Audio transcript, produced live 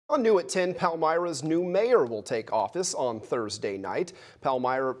On New at 10, Palmyra's new mayor will take office on Thursday night.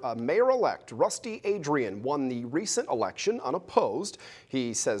 Palmyra Mayor-elect Rusty Adrian won the recent election unopposed.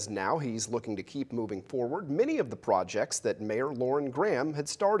 He says now he's looking to keep moving forward many of the projects that Mayor Lauren Graham had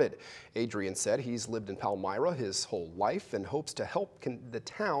started. Adrian said he's lived in Palmyra his whole life and hopes to help the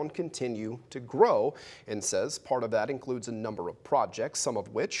town continue to grow, and says part of that includes a number of projects, some of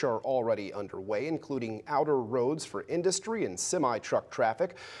which are already underway, including outer roads for industry and semi-truck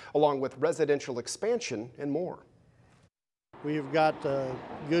traffic, along with residential expansion and more. We've got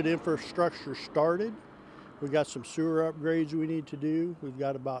good infrastructure started. We've got some sewer upgrades we need to do. We've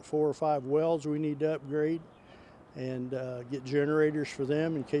got about 4 or 5 wells we need to upgrade and get generators for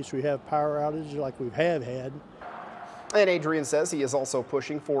them in case we have power outages like we have had. And Adrian says he is also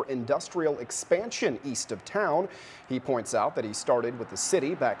pushing for industrial expansion east of town. He points out that he started with the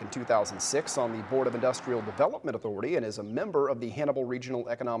city back in 2006 on the Board of Industrial Development Authority and is a member of the Hannibal Regional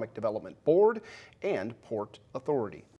Economic Development Board and Port Authority.